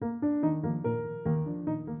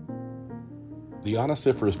The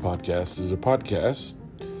Onesiphorus podcast is a podcast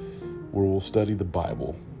where we'll study the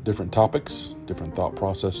Bible, different topics, different thought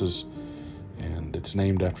processes, and it's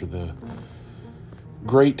named after the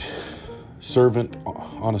great servant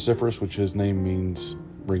Onesiphorus, which his name means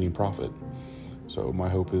bringing profit. So my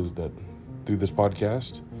hope is that through this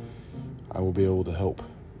podcast, I will be able to help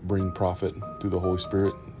bring profit through the Holy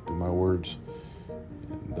Spirit, through my words.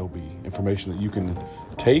 And there'll be information that you can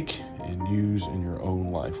take and use in your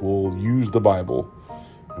own life. We'll use the Bible,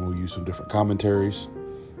 and we'll use some different commentaries.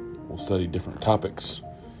 We'll study different topics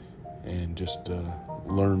and just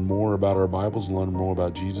learn more about our Bibles, learn more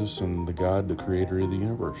about Jesus and the God, the creator of the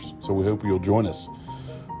universe. So we hope you'll join us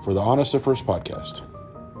for the Onesiphorus podcast.